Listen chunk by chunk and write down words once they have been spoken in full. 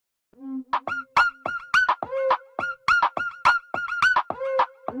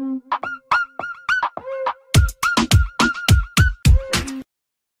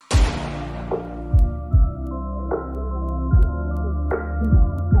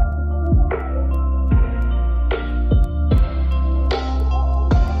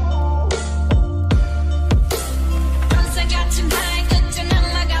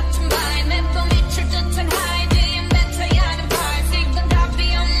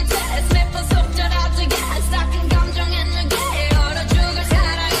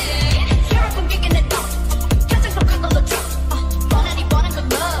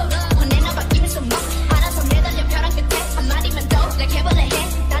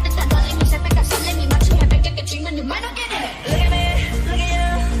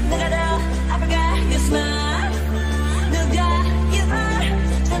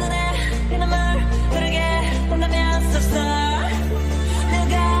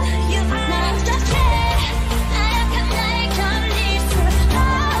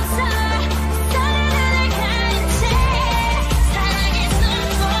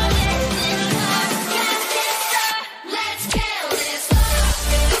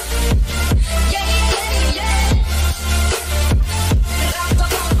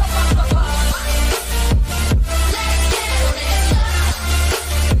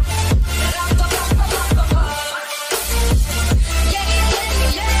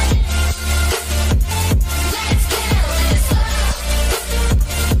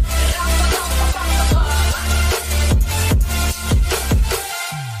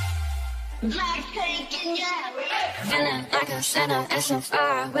together and so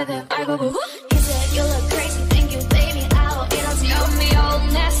far with him. I go, woo. He said, you look crazy, think you lay me out. It don't got me all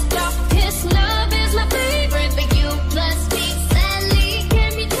messed up. His love is my favorite, but you plus me sadly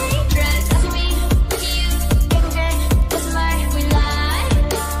can be dangerous. To me, you, okay, what's the lie? We lie.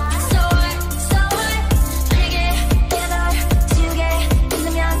 So what? 만약에 얘들 지우개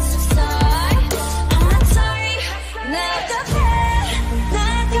있으면 so sorry. I'm sorry. 나답해.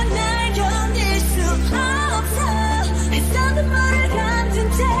 나가 날 견딜 수 없어. 했었던 말을 같은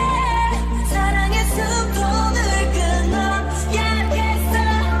채 사랑의 숲돈을 끊어. 약했어.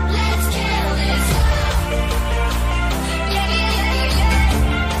 Let's kill this love. Yeah, yeah, yeah, yeah, yeah.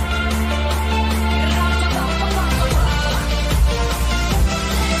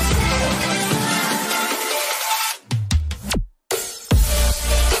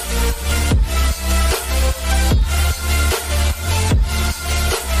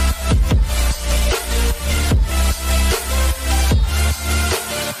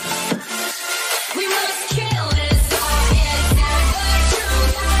 We must kill this love. Yeah, it's never true.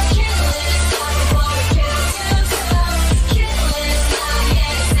 Gotta kill this love before we kill ourselves. Kill this love.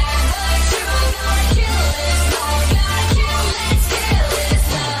 Yeah, it's never true. Gotta kill this love. Let's kill this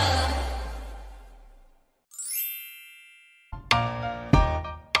love.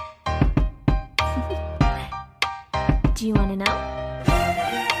 Do you want to know?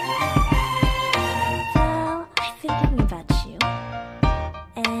 Well, I've been thinking about you,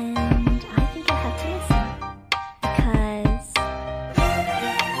 and I think you'll have to listen, because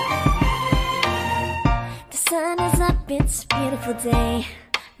the sun is up, it's a beautiful day.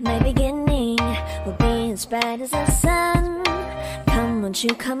 My beginning will be as bright as the sun. Come, won't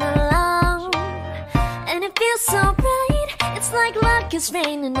you come along? And it feels so bright, it's like luck is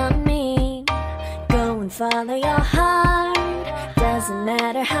raining on me. Go and follow your heart, doesn't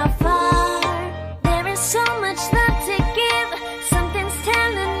matter how far. There is so much love to give, something's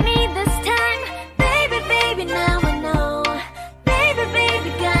telling me this time. Baby, baby, now I know. Baby,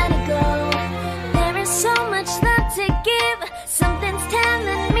 baby, gotta go. There is so much love to give, something's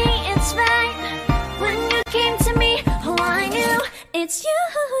telling me it's right. When you came to me, oh I knew it's you,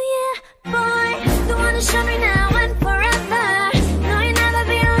 yeah, boy. The one who showed me now and forever. No, you'll never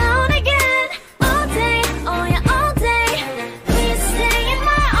be alone again. All day, oh yeah, all day. Please stay in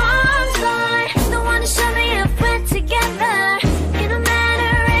my arms, boy. The one who showed me if we're together. It don't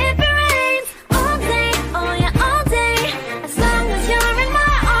matter if it rains. All day, oh yeah, all day. As long as you're in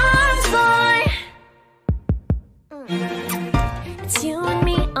my arms, boy. It's you and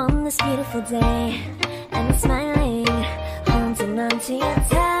me on this beautiful day, and it's smiling, holding on to you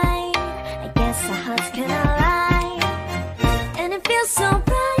tight. I guess our hearts can align, and it feels so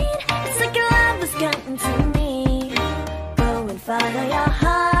bright. It's like your love has gotten to me. Go and follow your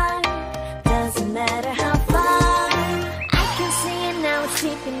heart, doesn't matter how far. I can see it now, it's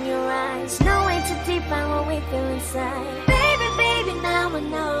deep in your eyes. No way to define what we feel inside. Baby, baby, now I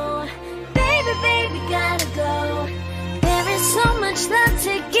know. Baby, baby, gotta go. There is so much love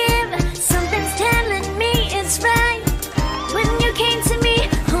to give, something's telling me it's right. When you came to me,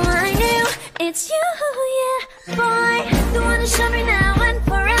 oh I knew it's you, yeah, boy. The one who showed me now and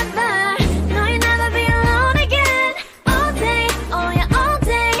forever. No, you'll never be alone again. All day, oh yeah, all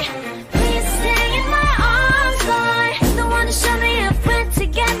day. Please stay in my arms, boy. The one who showed me if we're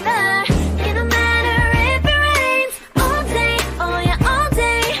together. It don't matter if it rains. All day, oh yeah, all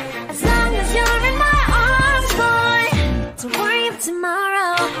day. As long as you're in my arms, boy. Don't worry of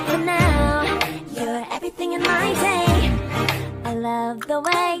tomorrow. For now, you're everything in my day. I love the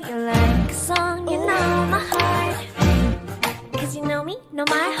way you like a song, you know my heart. Cause you know me, know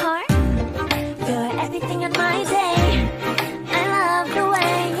my heart. You're everything in my day. I love the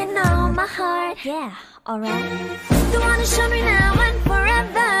way you know my heart. Yeah, alright. The one who showed me now and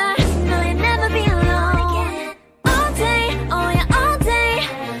forever. No, you'll never be alone again. All day, oh yeah, all day.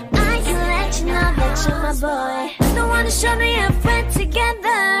 I can let you know that you're my boy. The one who showed me if we're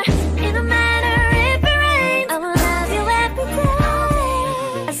together. It don't matter if it rains. I will love you every day.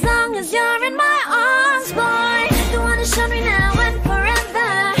 As long as you're in my arms, boy. The one who showed me now and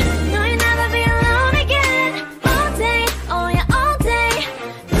forever. No, you'll never be alone again. All day, oh yeah, all day.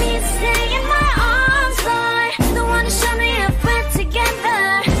 Please stay in my arms, boy. The one who showed me if we're together.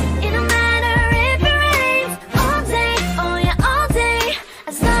 It don't matter if it rains. All day, oh yeah, all day.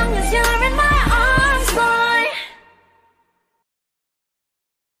 As long as you're in my arms, boy.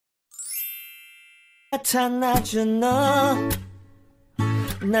 나타나준 너,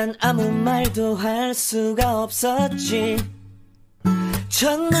 난 아무 말도 할 수가 없었지.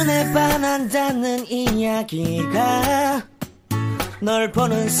 첫눈에 반한다는 이야기가 널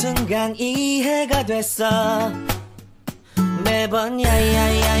보는 순간 이해가 됐어. 매번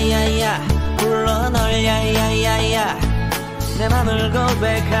야야야야야 불러 널 야야야야 내 맘을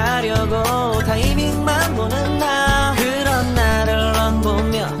고백하려고 타이밍만 보는 나 그런 나를 넌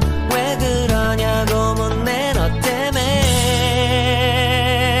보며 왜 그러냐고 묻네 너 때문에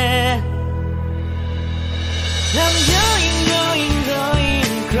I'm going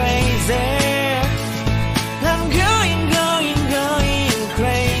crazy I'm going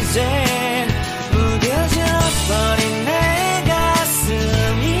crazy 무뎌져 버린 내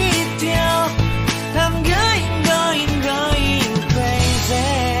가슴이 뛰어 I'm going crazy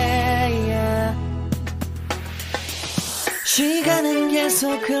yeah. 시간은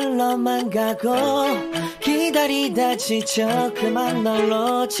계속 흘러만 가고 기다리다 지쳐 그만 널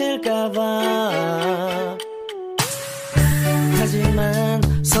놓칠까봐 하지만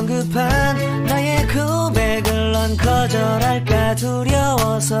성급한 나의 고백을 넌 거절할까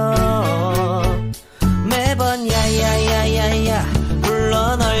두려워서 매번 야야야야야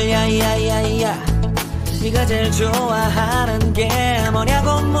불러 널 야야야야 네가 제일 좋아하는 게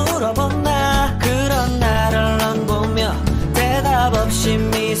뭐냐고 물어본 나 그런 나를 넌 보며 대답 없이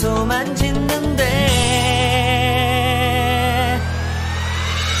미소만 짓는데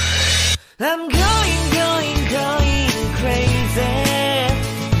I'm going